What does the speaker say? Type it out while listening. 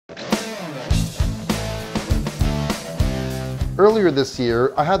Earlier this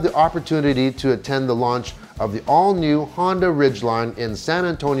year, I had the opportunity to attend the launch of the all-new Honda Ridgeline in San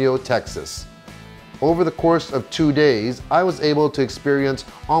Antonio, Texas. Over the course of 2 days, I was able to experience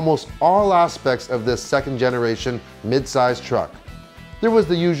almost all aspects of this second-generation mid-size truck. There was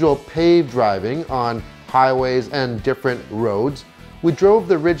the usual paved driving on highways and different roads. We drove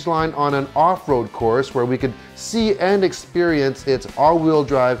the Ridgeline on an off-road course where we could see and experience its all-wheel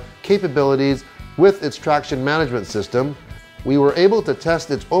drive capabilities with its traction management system. We were able to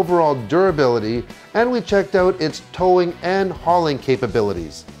test its overall durability, and we checked out its towing and hauling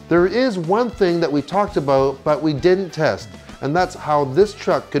capabilities. There is one thing that we talked about but we didn't test, and that's how this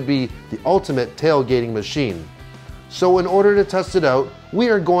truck could be the ultimate tailgating machine. So in order to test it out, we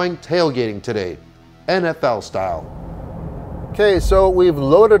are going tailgating today, NFL style. Okay, so we've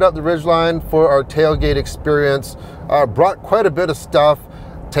loaded up the Ridgeline for our tailgate experience. Brought quite a bit of stuff.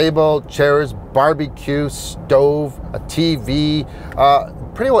 Table, chairs, barbecue, stove, a TV,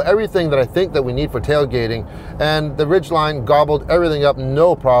 pretty well everything that I think that we need for tailgating. And the Ridgeline gobbled everything up,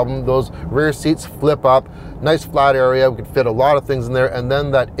 no problem. Those rear seats flip up, nice flat area. We can fit a lot of things in there. And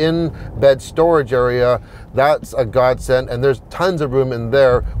then that in-bed storage area, that's a godsend. And there's tons of room in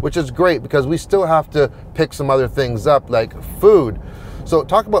there, which is great because we still have to pick some other things up like food. So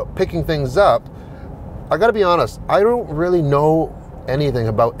talk about picking things up. I gotta be honest, I don't really know anything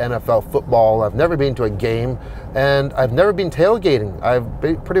about NFL football. I've never been to a game, and I've never been tailgating. I've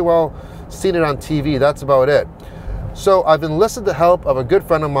pretty well seen it on TV. That's about it. So I've enlisted the help of a good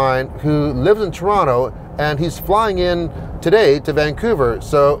friend of mine who lives in Toronto, and he's flying in today to Vancouver.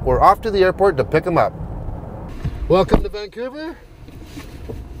 So we're off to the airport to pick him up. Welcome to Vancouver.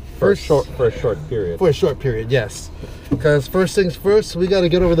 For a short period. For a short period, yes. Because first things first, we got to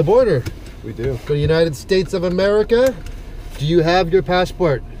get over the border. We do. Go to the United States of America. Do you have your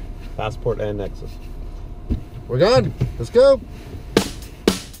passport? Passport and Nexus. We're gone. Let's go.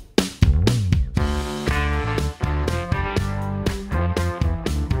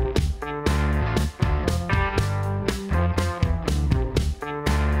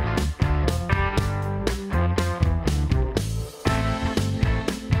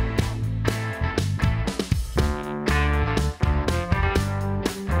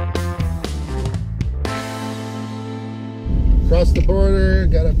 Across the border,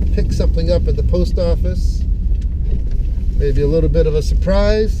 gotta pick something up at the post office. Maybe a little bit of a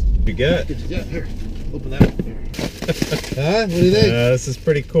surprise. What you get? What did you get? Here, open that up here. Huh? What do you think? This is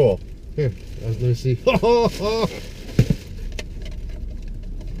pretty cool. Here, let me see.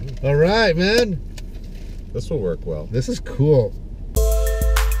 All right, man. This will work well. This is cool.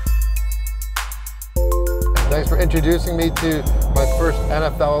 Thanks for introducing me to my first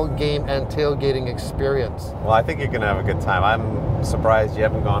NFL game and tailgating experience. Well, I think you're going to have a good time. I'm surprised you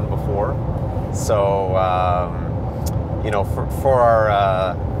haven't gone before. So, you know, for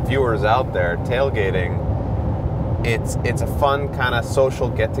our viewers out there, tailgating, it's a fun kind of social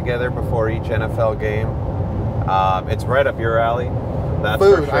get-together before each NFL game. It's right up your alley. That's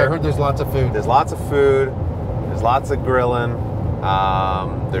food. For sure. I heard there's lots of food. There's lots of food. There's lots of grilling.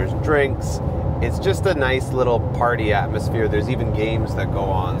 There's drinks. It's just a nice little party atmosphere. There's even games that go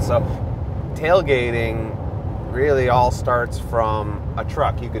on. So tailgating really all starts from a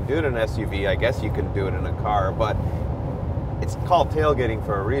truck. You could do it in an SUV. I guess you can do it in a car, but it's called tailgating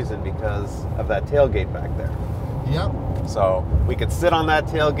for a reason because of that tailgate back there. Yep. So we could sit on that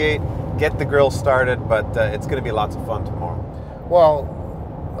tailgate, get the grill started, but it's going to be lots of fun tomorrow. Well,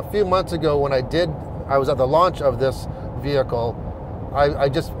 a few months ago when I was at the launch of this vehicle, I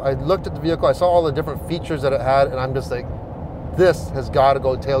looked at the vehicle, I saw all the different features that it had, and I'm just like, this has got to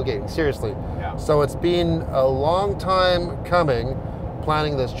go tailgating, seriously. Yeah. So it's been a long time coming,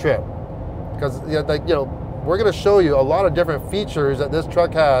 planning this trip. Because, we're going to show you a lot of different features that this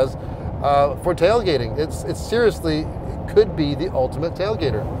truck has for tailgating. It's seriously, it could be the ultimate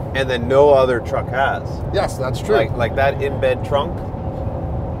tailgater. And then no other truck has. Yes, that's true. Like that in-bed trunk,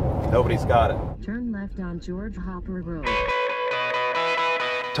 nobody's got it. Turn left on George Hopper Road.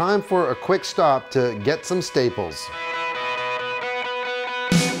 Time for a quick stop to get some staples.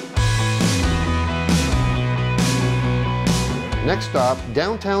 Next stop,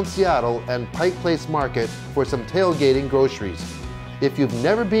 downtown Seattle and Pike Place Market for some tailgating groceries. If you've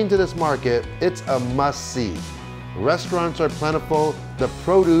never been to this market, it's a must-see. Restaurants are plentiful, the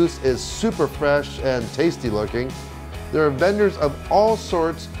produce is super fresh and tasty looking. There are vendors of all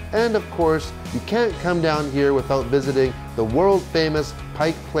sorts, and of course, you can't come down here without visiting the world-famous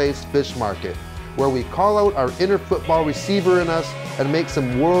Pike Place Fish Market, where we call out our inner football receiver in us and make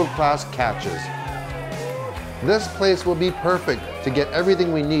some world-class catches. This place will be perfect to get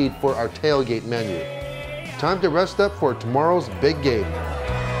everything we need for our tailgate menu. Time to rest up for tomorrow's big game.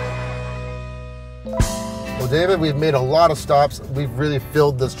 Well, David, we've made a lot of stops. We've really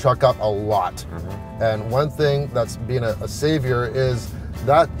filled this truck up a lot. And one thing that's been a savior is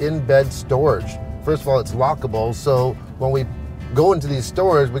that in-bed storage. First of all, it's lockable, so when we go into these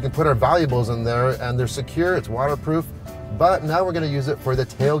stores, we can put our valuables in there and they're secure, it's waterproof. But now we're gonna use it for the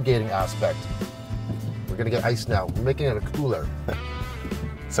tailgating aspect. We're gonna get ice now. We're making it a cooler.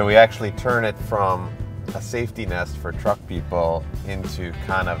 So we actually turn it from a safety nest for truck people into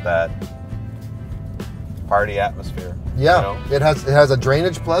kind of that party atmosphere. Yeah, you know? it has a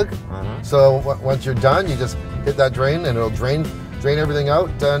drainage plug. So once you're done, you just hit that drain and it'll drain everything out.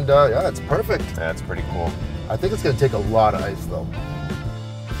 And yeah, it's perfect. That's pretty cool. I think it's gonna take a lot of ice though.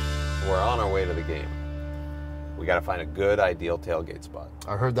 We're on our way to the game. We got to find a good, ideal tailgate spot.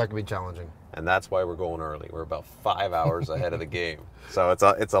 I heard that can be challenging. And that's why we're going early. We're about 5 hours ahead of the game. So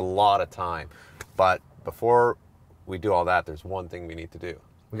it's a lot of time. But before we do all that, there's one thing we need to do.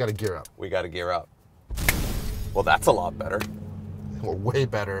 We gotta gear up. We got to gear up. Well, that's a lot better. Well, way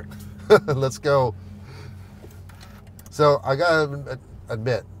better. Let's go. So I gotta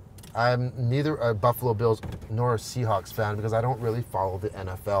admit, I'm neither a Buffalo Bills nor a Seahawks fan because I don't really follow the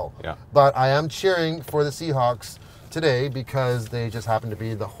NFL. Yeah. But I am cheering for the Seahawks today because they just happen to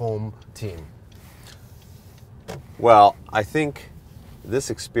be the home team. Well, I think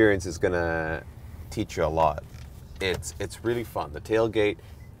this experience is going to teach you a lot. It's really fun. The tailgate,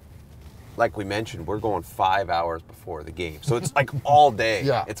 like we mentioned, we're going 5 hours before the game. So it's like all day.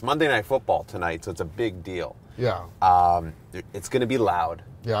 Yeah. It's Monday Night Football tonight, so it's a big deal. Yeah. It's going to be loud.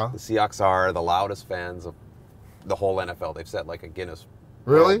 Yeah. The Seahawks are the loudest fans of the whole NFL. They've set like a Guinness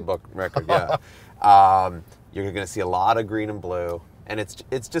Really? World Book record. Yeah. You're going to see a lot of green and blue, and it's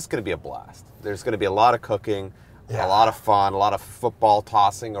just going to be a blast. There's going to be a lot of cooking, Yeah. a lot of fun, a lot of football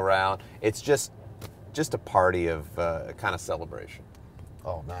tossing around. It's just a party of kind of celebration.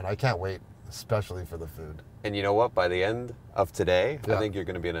 Oh man, I can't wait, especially for the food. And you know what? By the end of today, Yeah. I think you're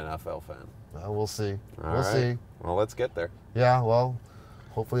going to be an NFL fan. We'll see. All We'll right. see. Well, let's get there. Yeah, well,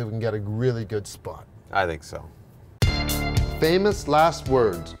 hopefully we can get a really good spot. I think so. Famous last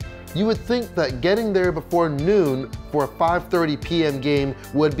words. You would think that getting there before noon for a 5:30 p.m. game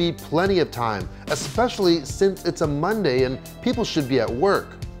would be plenty of time, especially since it's a Monday and people should be at work.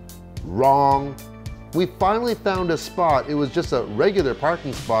 Wrong. We finally found a spot. It was just a regular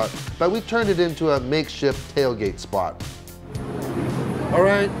parking spot, but we turned it into a makeshift tailgate spot. All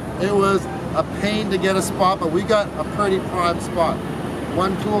right, it was a pain to get a spot, but we got a pretty prime spot.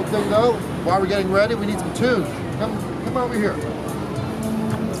 One cool thing though, while we're getting ready, we need some tunes. Come over here.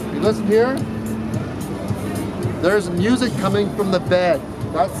 You listen here. There's music coming from the bed.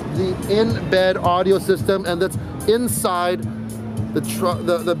 That's the in-bed audio system, and that's inside the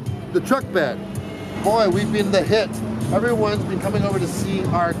truck bed. Boy, we've been the hit. Everyone's been coming over to see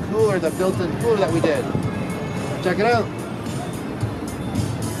our cooler, the built-in cooler that we did. Check it out.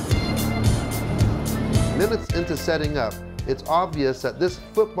 Minutes into setting up, it's obvious that this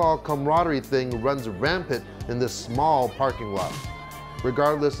football camaraderie thing runs rampant in this small parking lot.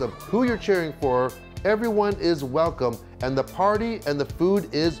 Regardless of who you're cheering for, everyone is welcome and the party and the food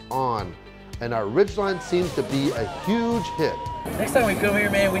is on. And our Ridgeline seems to be a huge hit. Next time we come here,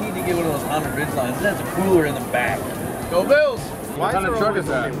 man, we need to get one of those Honda Ridgelines. It has a cooler in the back. Go Bills! What kind of truck is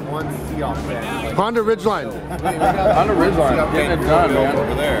that? Honda Ridgeline. Honda Ridgeline. Getting it done, man.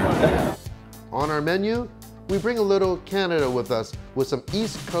 Over there. On our menu, we bring a little Canada with us with some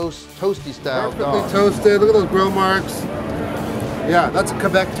East Coast toasty style dogs. Toasted, look at those grill marks. Yeah, that's a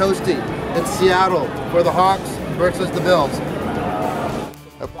Quebec toasty. It's Seattle for the Hawks versus the Bills.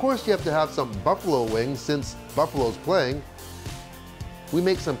 Of course you have to have some buffalo wings since Buffalo's playing. We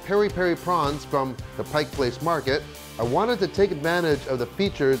make some peri-peri prawns from the Pike Place Market. I wanted to take advantage of the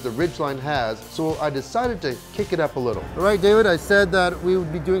features the Ridgeline has, so I decided to kick it up a little. All right, David, I said that we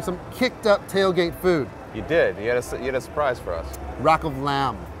would be doing some kicked up tailgate food. You did. You had a surprise for us. Rack of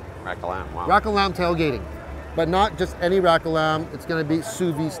lamb. Rack of lamb. Wow. Rack of lamb tailgating. But not just any rack of lamb, it's gonna be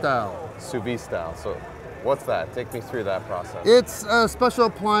sous vide style. Sous vide style. So what's that? Take me through that process. It's a special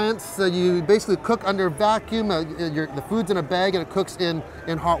appliance that you basically cook under vacuum. The food's in a bag and it cooks in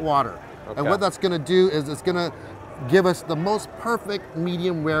hot water. Okay. And what that's gonna do is it's gonna give us the most perfect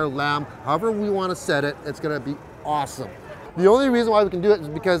medium rare lamb. However we wanna set it, it's gonna be awesome. The only reason why we can do it is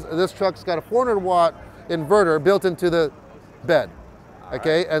because this truck's got a 400 watt inverter built into the bed.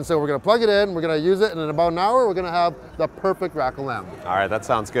 Okay, and so we're gonna plug it in, we're gonna use it, and in about an hour, we're gonna have the perfect rack of lamb. All right, that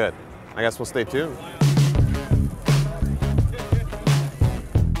sounds good. I guess we'll stay tuned.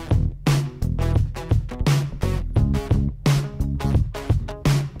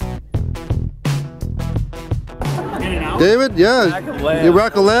 David, yeah. Rack of lamb. You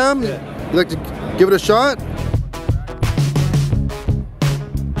rack a lamb? Yeah. You like to give it a shot?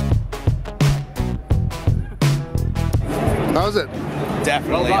 How's it?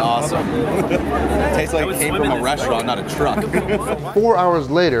 Definitely awesome. Tastes like it came from a restaurant, not a truck. 4 hours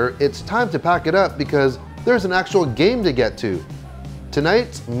later, it's time to pack it up because there's an actual game to get to.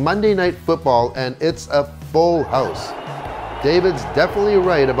 Tonight's Monday Night Football, and it's a full house. David's definitely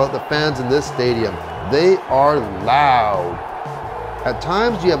right about the fans in this stadium. They are loud. At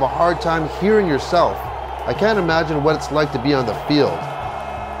times, you have a hard time hearing yourself. I can't imagine what it's like to be on the field.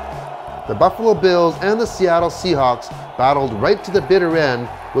 The Buffalo Bills and the Seattle Seahawks battled right to the bitter end,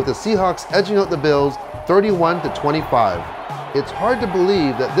 with the Seahawks edging out the Bills 31-25. It's hard to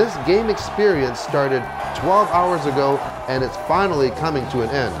believe that this game experience started 12 hours ago and it's finally coming to an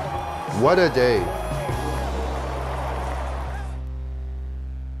end. What a day.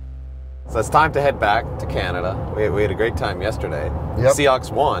 So it's time to head back to Canada. We had a great time yesterday. Yep.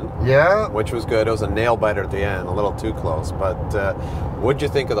 Seahawks won, Yeah? which was good. It was a nail biter at the end, a little too close. But what'd you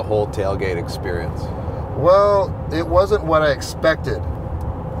think of the whole tailgate experience? Well, it wasn't what I expected.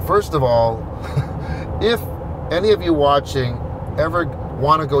 First of all, if any of you watching ever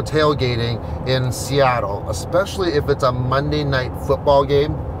want to go tailgating in Seattle, especially if it's a Monday night football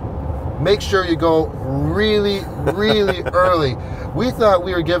game, make sure you go really, really early. We thought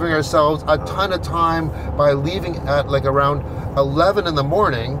we were giving ourselves a ton of time by leaving at like around 11 in the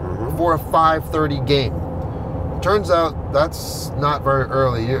morning for a 5:30 game. Turns out that's not very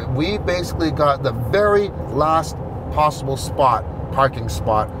early. We basically got the very last possible spot, parking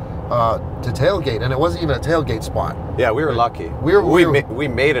spot, to tailgate, and it wasn't even a tailgate spot. Yeah, we were lucky. We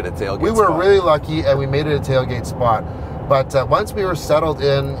made it a tailgate We were spot. really lucky, and we made it a tailgate spot. But once we were settled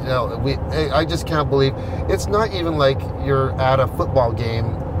in, you know, I just can't believe it's not even like you're at a football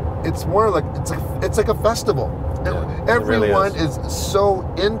game. It's more like it's like a festival. Yeah, Everyone it really is so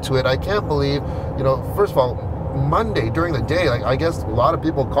into it. I can't believe, you know, first of all, Monday during the day, like I guess a lot of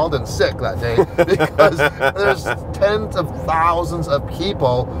people called in sick that day because there's tens of thousands of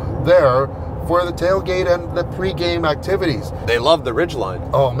people there for the tailgate and the pregame activities. They love the Ridgeline.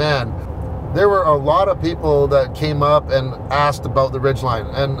 Oh man, there were a lot of people that came up and asked about the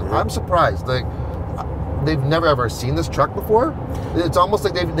Ridgeline, and I'm surprised. Like they've never ever seen this truck before. It's almost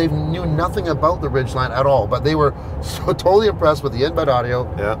like they knew nothing about the Ridgeline at all, but they were so totally impressed with the in-bed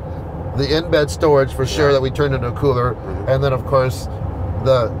audio. Yeah. The in-bed storage for sure that we turned into a cooler, and then of course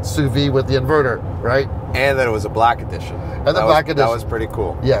the sous vide with the inverter, right? And that it was a black edition. And the black edition. That was pretty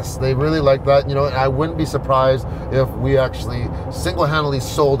cool. Yes, they really like that. You know, and I wouldn't be surprised if we actually single-handedly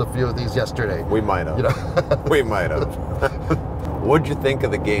sold a few of these yesterday. We might have. You know? We might have. What'd you think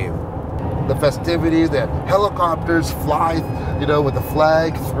of the game? The festivities, they had helicopters fly, you know, with the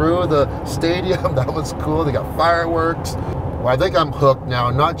flag through the stadium. That was cool. They got fireworks. Well, I think I'm hooked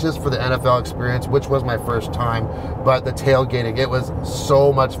now, not just for the NFL experience, which was my first time, but the tailgating. It was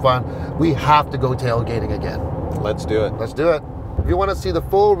so much fun. We have to go tailgating again. Let's do it. Let's do it. If you want to see the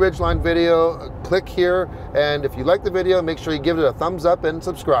full Ridgeline video, click here. And if you like the video, make sure you give it a thumbs up and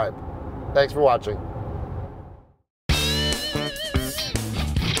subscribe. Thanks for watching.